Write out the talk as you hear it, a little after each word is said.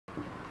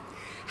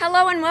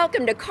Hello and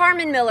welcome to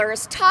Carmen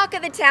Miller's Talk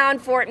of the Town,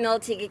 Fort Mill,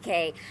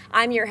 TKK.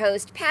 I'm your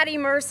host, Patty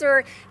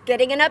Mercer,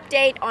 getting an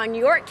update on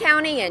York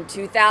County in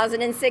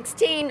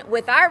 2016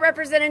 with our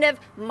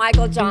representative,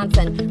 Michael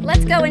Johnson.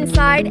 Let's go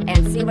inside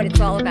and see what it's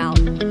all about.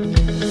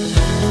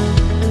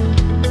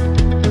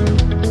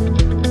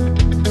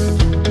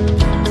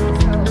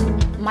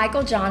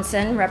 Michael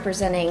Johnson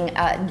representing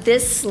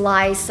this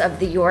slice of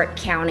the York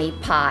County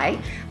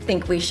pie, I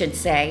think we should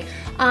say.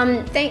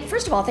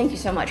 First of all, thank you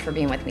so much for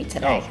being with me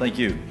today. Oh, thank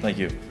you, thank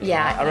you.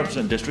 Yeah. I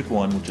represent District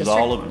 1, which is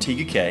all of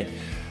TKK,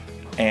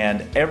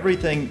 and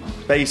everything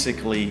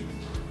basically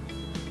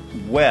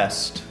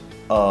west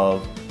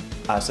of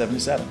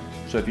I-77.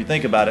 So if you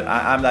think about it,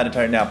 I'm not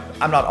entirely, now,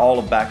 I'm not all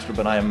of Baxter,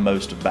 but I am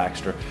most of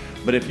Baxter.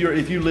 But if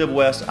you live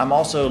west, I'm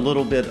also a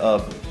little bit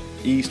of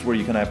east where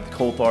you can have the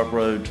Coltharp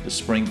Road to the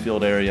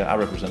Springfield area. I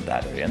represent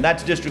that area, and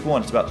that's District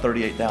 1. It's about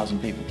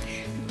 38,000 people.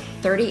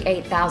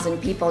 38,000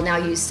 people. Now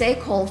you say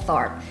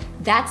Coltharp,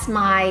 that's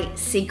my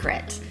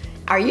secret.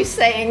 Are you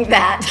saying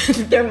that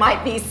there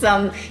might be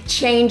some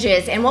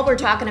changes? And what we're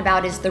talking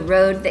about is the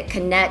road that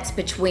connects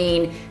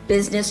between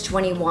Business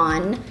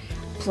 21,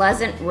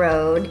 Pleasant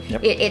Road.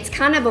 Yep. It's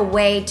kind of a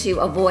way to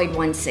avoid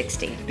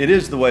 160. It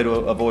is the way to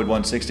avoid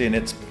 160, and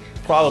it's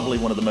probably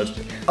one of the most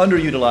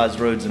underutilized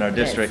roads in our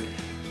district.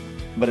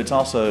 But it's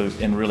also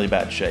in really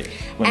bad shape.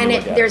 And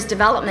there's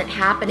development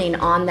happening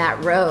on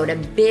that road, a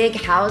big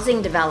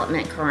housing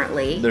development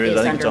currently is underway.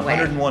 I think it's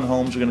 101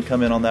 homes are going to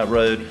come in on that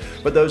road,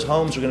 but those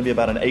homes are going to be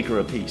about an acre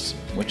apiece,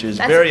 which is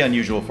very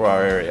unusual for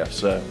our area.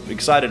 So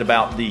excited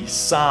about the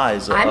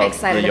size of the yards. I'm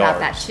excited about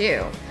that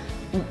too.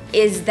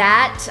 Is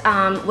that,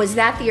 was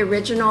that the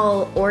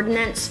original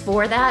ordinance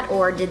for that,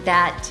 or is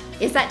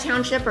that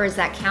township or is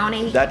that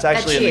county? That's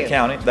actually in the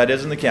county. That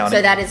is in the county.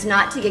 So that is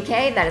not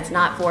TKK, that is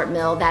not Fort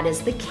Mill, that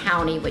is the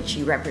county which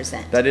you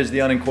represent. That is the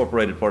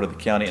unincorporated part of the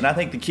county. And I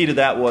think the key to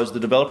that was the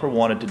developer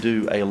wanted to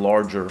do a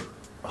larger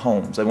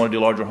homes. They wanted to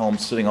do larger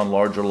homes sitting on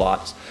larger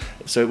lots.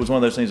 So it was one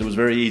of those things that was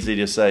very easy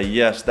to say,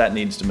 yes, that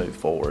needs to move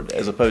forward,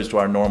 as opposed to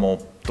our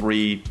normal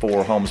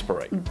 3-4 homes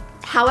per acre.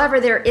 However,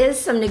 there is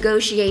some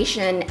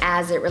negotiation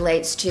as it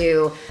relates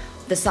to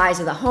the size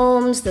of the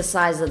homes, the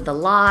size of the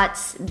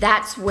lots.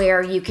 That's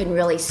where you can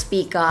really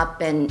speak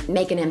up and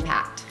make an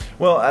impact.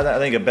 Well, I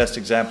think a best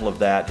example of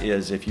that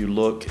is if you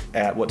look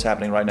at what's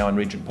happening right now in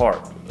Regent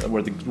Park,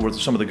 where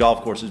some of the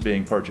golf courses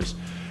being purchased.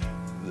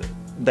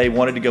 They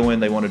wanted to go in,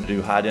 they wanted to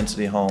do high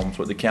density homes.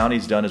 What the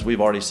county's done is we've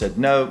already said,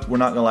 no, we're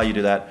not gonna allow you to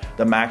do that.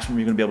 The maximum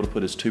you're gonna be able to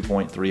put is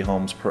 2.3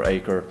 homes per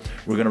acre.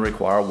 We're gonna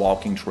require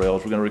walking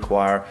trails. We're gonna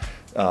require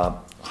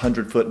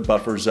 100-foot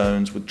buffer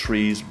zones with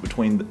trees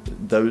between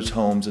those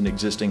homes and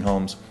existing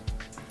homes.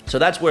 So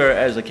that's where,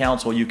 as a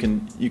council, you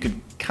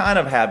can kind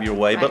of have your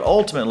way, but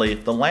ultimately,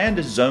 if the land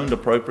is zoned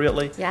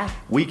appropriately,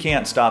 we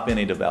can't stop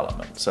any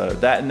development. So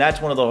that's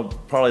one of the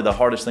probably the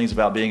hardest things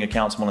about being a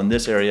councilman in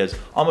this area is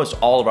almost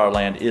all of our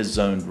land is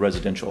zoned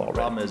residential already. The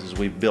problem is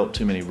we've built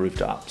too many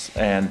rooftops,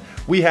 and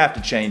we have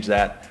to change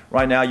that.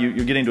 Right now,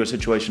 you're getting to a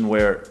situation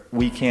where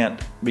we can't,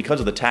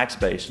 because of the tax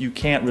base, you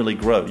can't really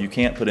grow. You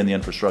can't put in the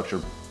infrastructure.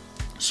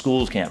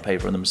 Schools can't pay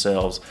for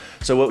themselves.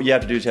 So what you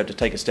have to do is you have to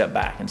take a step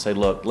back and say,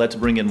 look, let's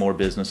bring in more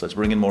business, let's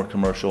bring in more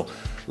commercial.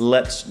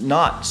 Let's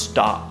not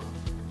stop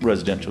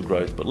residential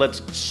growth, but let's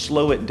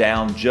slow it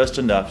down just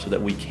enough so that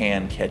we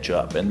can catch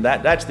up. And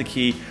that's the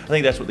key. I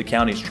think that's what the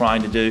county is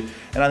trying to do.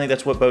 And I think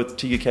that's what both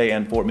TKK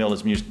and Fort Mill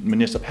as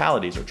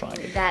municipalities are trying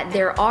to do. That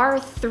there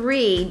are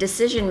 3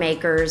 decision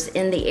makers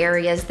in the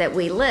areas that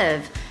we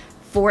live.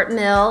 Fort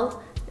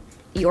Mill,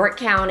 York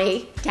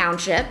County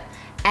Township,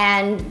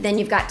 and then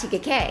you've got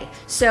TKK.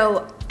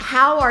 So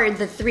how are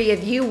the 3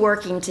 of you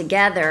working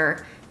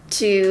together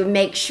to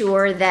make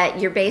sure that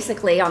you're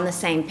basically on the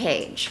same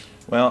page?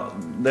 Well,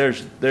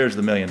 there's the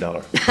 $1 million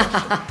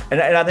question.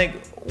 and I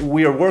think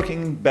we are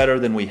working better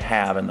than we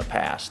have in the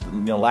past.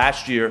 You know,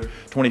 last year,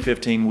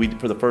 2015,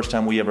 for the first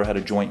time we ever had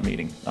a joint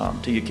meeting.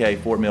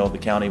 TKK, Fort Mill, the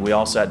county, we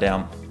all sat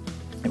down.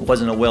 It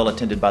wasn't a well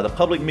attended by the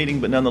public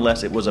meeting, but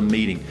nonetheless it was a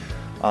meeting.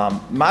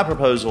 My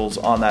proposals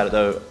on that,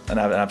 though, and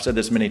I've said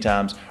this many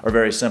times, are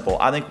very simple.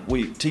 I think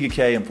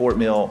TKK and Fort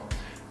Mill,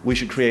 we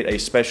should create a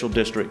special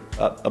district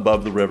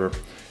above the river.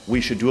 We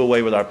should do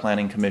away with our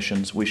planning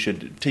commissions.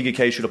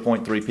 TKK should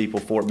appoint 3 people,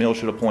 Fort Mill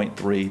should appoint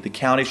 3, the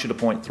county should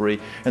appoint 3,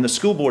 and the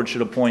school board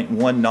should appoint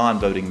 1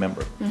 non-voting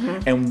member.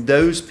 And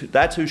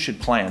that's who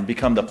should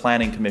become the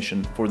planning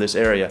commission for this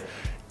area.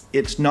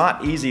 It's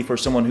not easy for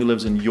someone who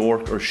lives in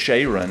York or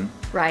Sharon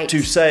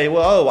to say,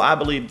 well, oh, I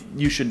believe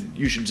you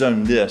should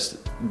zone this.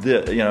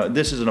 You know,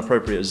 this is an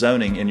appropriate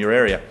zoning in your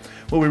area.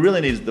 What we really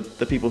need is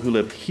the people who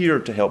live here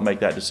to help make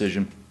that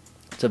decision.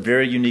 It's a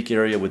very unique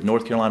area with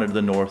North Carolina to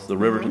the north, the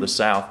river to the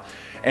south,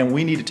 and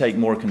we need to take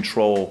more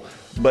control.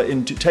 But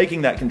in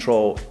taking that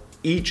control,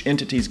 each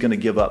entity is going to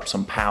give up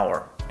some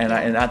power, and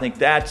I think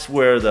that's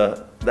where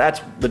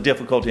that's the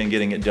difficulty in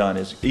getting it done,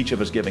 is each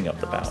of us giving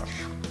up the power.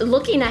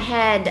 Looking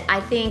ahead, I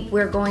think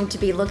we're going to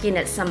be looking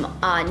at some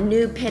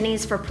new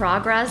pennies for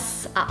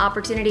progress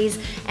opportunities,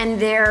 and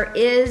there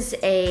is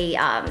a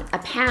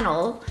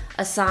panel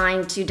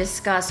assigned to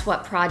discuss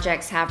what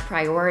projects have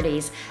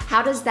priorities.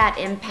 How does that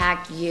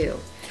impact you?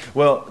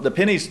 Well, the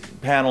pennies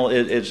panel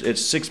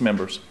it's 6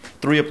 members.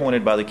 3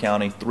 appointed by the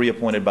county, 3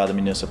 appointed by the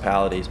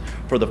municipalities.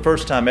 For the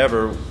first time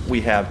ever, we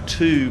have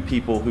 2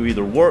 people who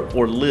either work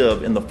or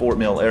live in the Fort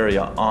Mill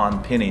area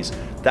on pennies.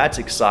 That's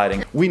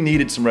exciting. We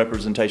needed some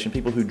representation,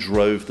 people who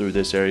drove through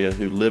this area,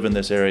 who live in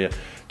this area,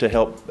 to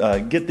help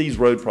get these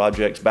road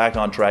projects back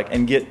on track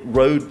and get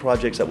road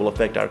projects that will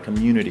affect our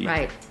community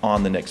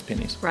on the next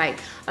pennies. Right.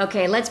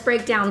 Okay, let's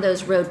break down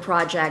those road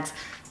projects.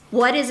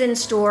 What is in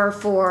store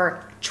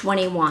for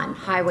 21,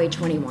 Highway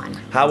 21?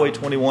 Highway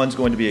 21 is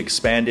going to be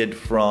expanded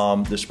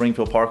from the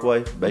Springfield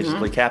Parkway,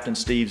 basically Captain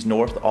Steve's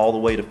north, all the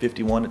way to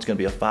 51. It's going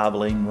to be a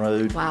 5-lane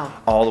road,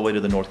 all the way to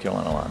the North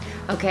Carolina line.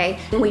 Okay,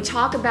 when we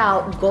talk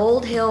about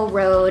Gold Hill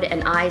Road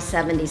and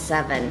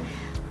I-77,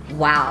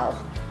 wow.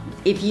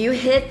 If you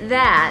hit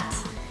that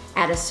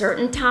at a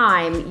certain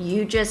time,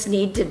 you just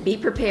need to be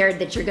prepared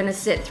that you're going to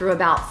sit through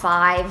about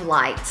 5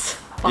 lights,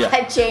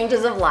 5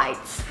 changes of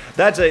lights.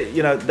 That's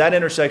that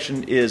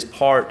intersection is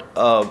part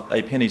of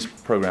a pennies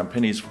program,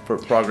 Pennies for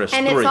Progress 3.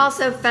 And it's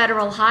also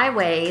federal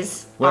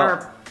highways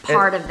are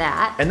part of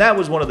that. And that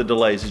was one of the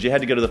delays, is you had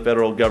to go to the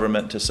federal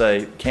government to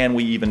say, can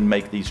we even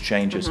make these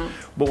changes?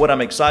 But what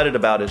I'm excited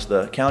about is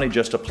the county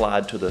just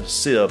applied to the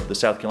SIB, the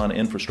South Carolina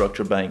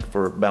Infrastructure Bank,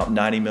 for about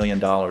 $90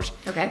 million.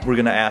 Okay. We're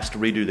going to ask to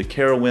redo the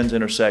Carowinds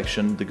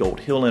intersection, the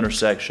Gold Hill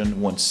intersection,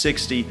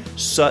 160,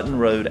 Sutton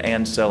Road,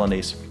 and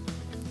Celanese.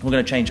 We're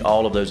going to change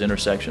all of those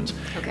intersections.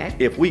 Okay.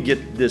 If we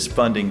get this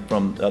funding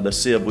from the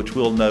SIB, which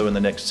we'll know in the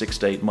next 6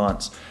 to 8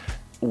 months,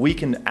 we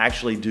can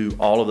actually do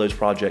all of those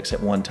projects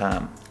at one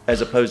time,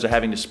 as opposed to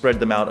having to spread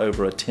them out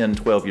over a 10,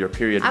 12-year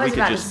period. We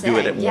could just do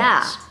it at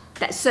once.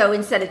 So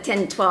instead of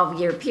 10,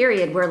 12-year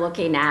period, we're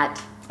looking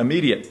at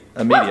immediate.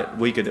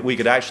 We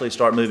could actually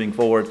start moving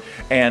forward,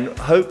 and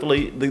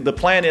hopefully the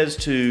plan is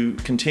to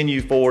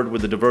continue forward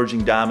with the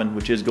diverging diamond,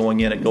 which is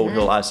going in at Gold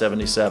Hill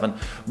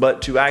I-77,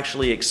 but to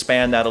actually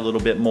expand that a little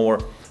bit more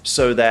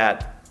so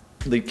that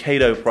the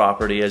Cato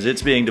property, as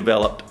it's being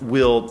developed,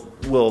 will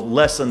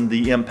lessen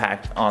the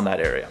impact on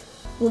that area.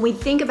 When we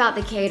think about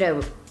the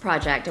Cato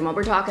project, and what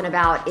we're talking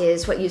about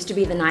is what used to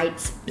be the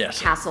Knights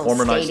Castle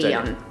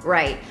Stadium.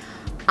 Right.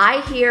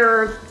 I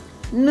hear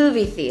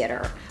movie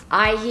theater.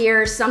 I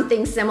hear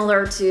something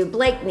similar to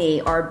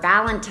Blakeney or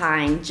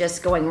Ballantyne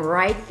just going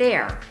right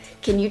there.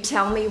 Can you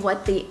tell me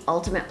what the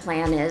ultimate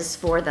plan is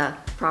for the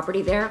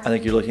property there? I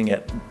think you're looking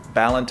at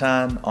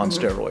Ballantyne on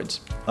steroids.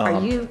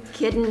 Are you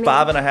kidding me?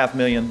 5.5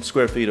 million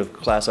square feet of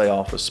Class A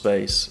office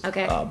space.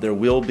 Okay. There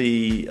will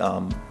be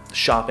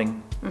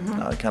shopping,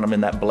 kind of in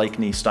that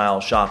Blakeney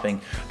style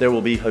shopping. There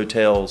will be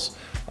hotels.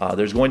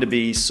 There's going to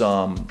be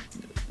some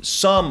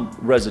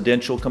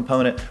residential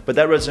component, but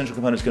that residential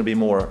component is going to be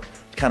more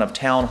kind of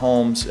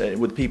townhomes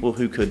with people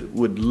who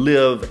would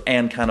live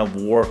and kind of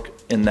work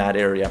in that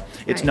area.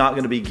 It's not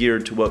going to be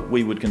geared to what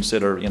we would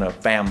consider,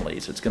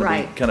 families. It's going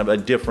to be kind of a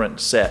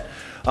different set.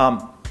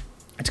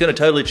 It's going to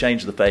totally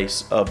change the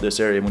face of this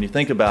area. When you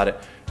think about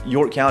it,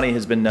 York County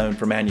has been known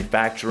for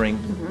manufacturing,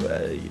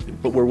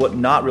 but we're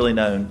not really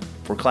known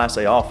for Class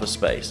A office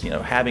space,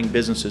 having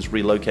businesses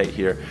relocate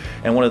here.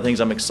 And one of the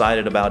things I'm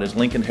excited about is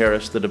Lincoln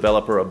Harris, the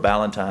developer of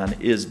Ballantyne,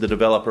 is the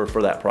developer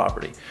for that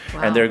property.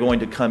 Wow. And they're going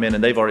to come in,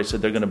 and they've already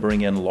said they're going to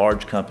bring in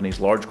large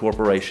companies, large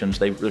corporations.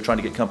 They're trying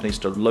to get companies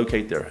to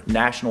locate their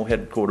national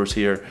headquarters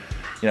here.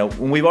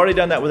 When we've already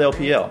done that with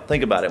LPL,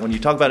 think about it. When you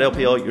talk about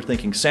LPL, you're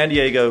thinking San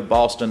Diego,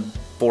 Boston,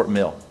 Fort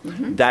Mill.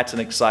 That's an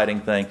exciting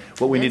thing.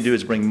 What we need to do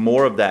is bring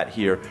more of that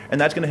here,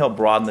 and that's going to help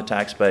broaden the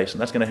tax base,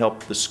 and that's going to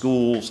help the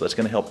schools, that's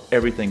going to help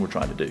everything we're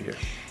trying to do here.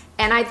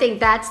 And I think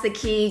that's the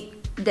key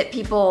that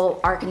people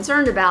are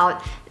concerned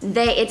about.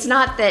 It's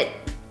not that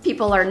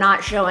people are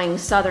not showing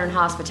Southern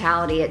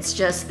hospitality, it's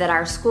just that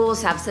our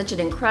schools have such an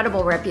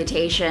incredible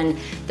reputation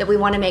that we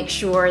want to make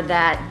sure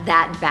that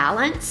that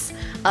balance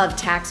of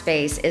tax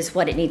base is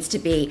what it needs to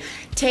be.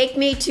 Take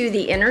me to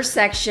the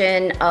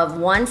intersection of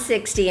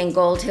 160 and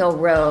Gold Hill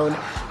Road,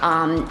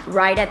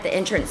 right at the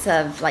entrance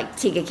of like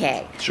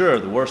TGK. Sure,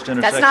 the worst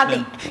intersection.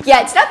 That's not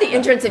it's not the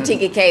entrance of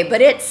TGK,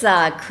 but it's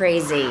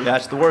crazy.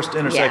 That's the worst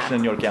intersection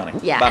in York County.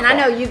 Yeah, and I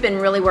know you've been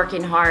really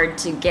working hard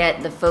to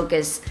get the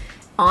focus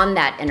on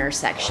that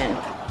intersection.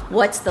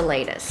 What's the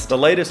latest? The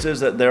latest is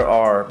that there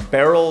are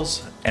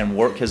barrels and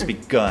work has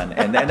begun,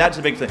 and that's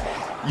a big thing.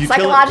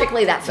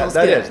 Psychologically, that feels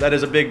good. That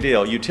is a big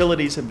deal.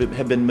 Utilities have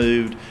been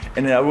moved,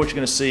 and now what you're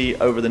going to see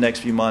over the next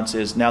few months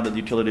is now that the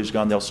utilities are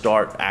gone, they'll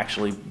start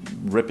actually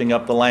ripping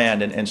up the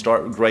land and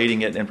start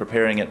grading it and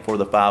preparing it for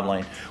the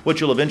 5-lane. What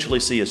you'll eventually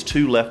see is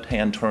 2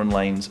 left-hand turn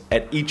lanes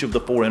at each of the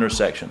 4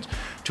 intersections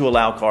to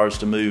allow cars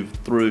to move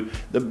through.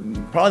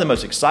 Probably the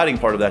most exciting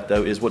part of that,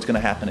 though, is what's going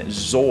to happen at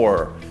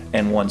Zor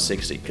and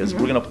 160, because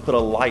we're going to put a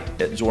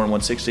light at Zor and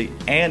 160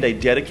 and a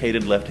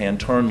dedicated left-hand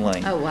turn turn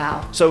lane. Oh,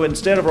 wow. So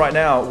instead of right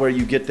now where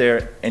you get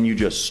there and you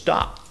just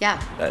stop,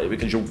 Yeah.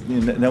 because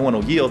no one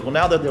will yield, well,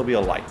 now that there'll be a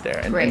light there,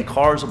 and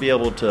cars will be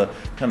able to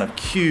kind of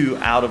queue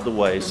out of the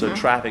way, so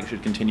traffic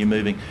should continue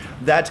moving.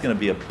 That's going to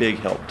be a big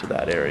help to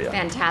that area.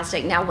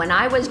 Fantastic. Now, when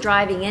I was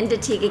driving into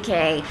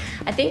TKK,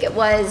 I think it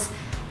was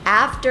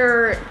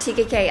after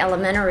TKK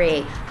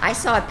Elementary, I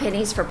saw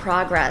Pennies for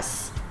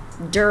Progress,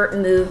 dirt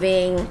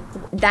moving.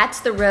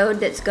 That's the road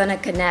that's going to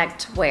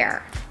connect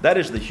where? That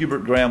is the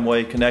Hubert Graham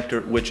Way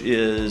connector, which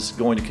is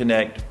going to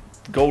connect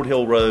Gold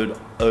Hill Road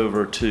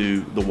over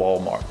to the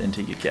Walmart in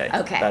TKK,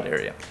 that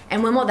area.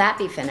 And when will that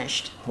be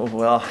finished?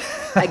 Well,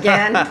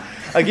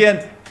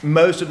 again,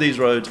 most of these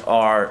roads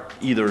are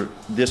either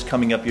this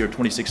coming up year,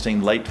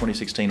 2016, late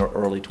 2016, or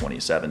early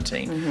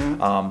 2017.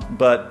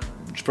 But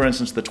for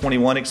instance, the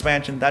 21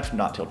 expansion, that's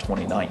not till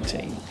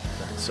 2019.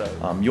 So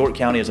York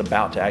County is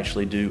about to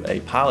actually do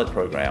a pilot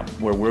program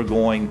where we're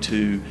going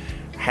to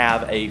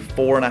have a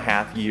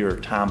 4.5-year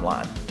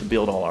timeline to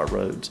build all our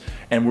roads,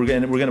 and we're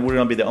going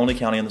to be the only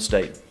county in the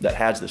state that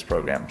has this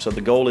program. So the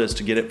goal is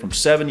to get it from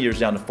 7 years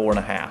down to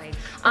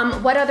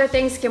 4.5. What other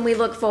things can we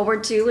look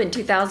forward to in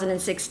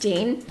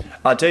 2016?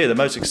 I'll tell you, the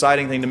most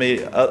exciting thing to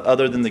me,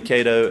 other than the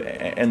Cato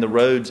and the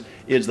roads,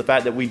 is the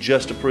fact that we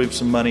just approved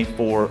some money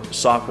for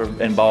soccer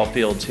and ball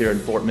fields here in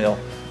Fort Mill.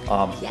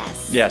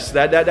 Yes,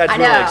 that's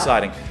really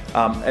exciting.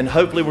 And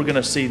hopefully we're going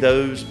to see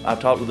those. I've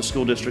talked with the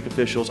school district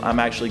officials. I'm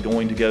actually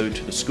going to go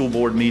to the school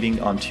board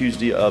meeting on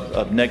Tuesday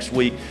of next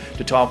week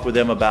to talk with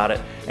them about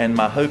it. And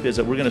my hope is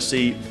that we're going to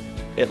see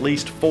at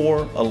least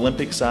 4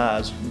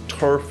 Olympic-sized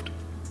turfed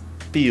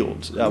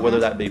fields, whether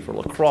that be for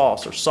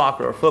lacrosse or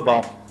soccer or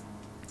football,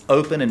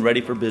 open and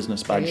ready for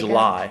business by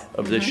July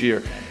of this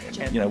year.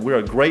 And, we're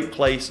a great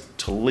place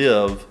to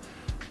live.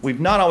 We've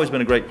not always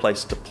been a great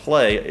place to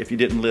play if you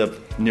didn't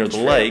live near the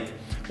lake.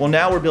 Well,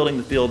 now we're building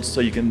the fields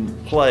so you can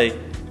play,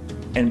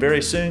 and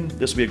very soon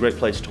this will be a great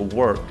place to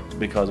work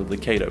because of the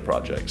Cato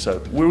project.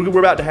 So we're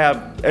about to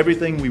have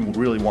everything we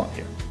really want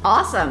here.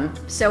 Awesome.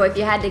 So if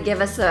you had to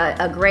give us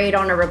a grade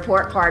on a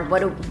report card,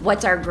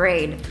 what's our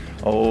grade?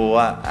 Oh,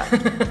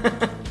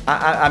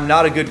 I'm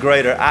not a good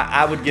grader.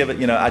 I would give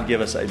it, I'd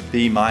give us a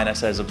B-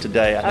 as of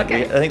today. I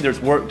think there's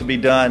work to be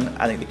done.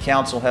 I think the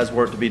council has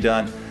work to be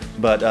done,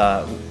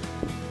 but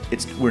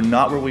we're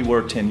not where we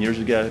were 10 years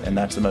ago, and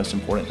that's the most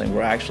important thing.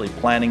 We're actually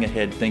planning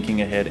ahead,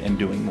 thinking ahead, and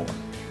doing more.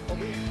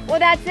 Well,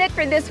 that's it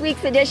for this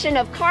week's edition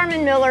of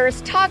Carmen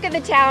Miller's Talk of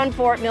the Town,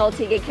 Fort Mill,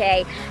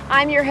 TKK.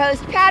 I'm your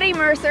host, Patty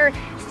Mercer,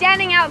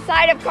 standing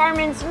outside of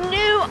Carmen's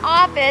new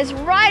office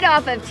right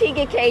off of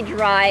TKK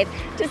Drive.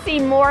 To see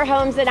more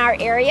homes in our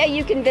area,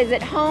 you can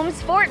visit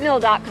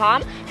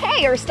homesfortmill.com.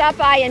 Hey, or stop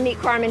by and meet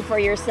Carmen for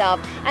yourself.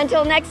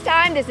 Until next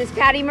time, this is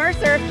Patty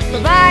Mercer.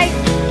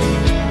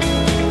 Bye-bye.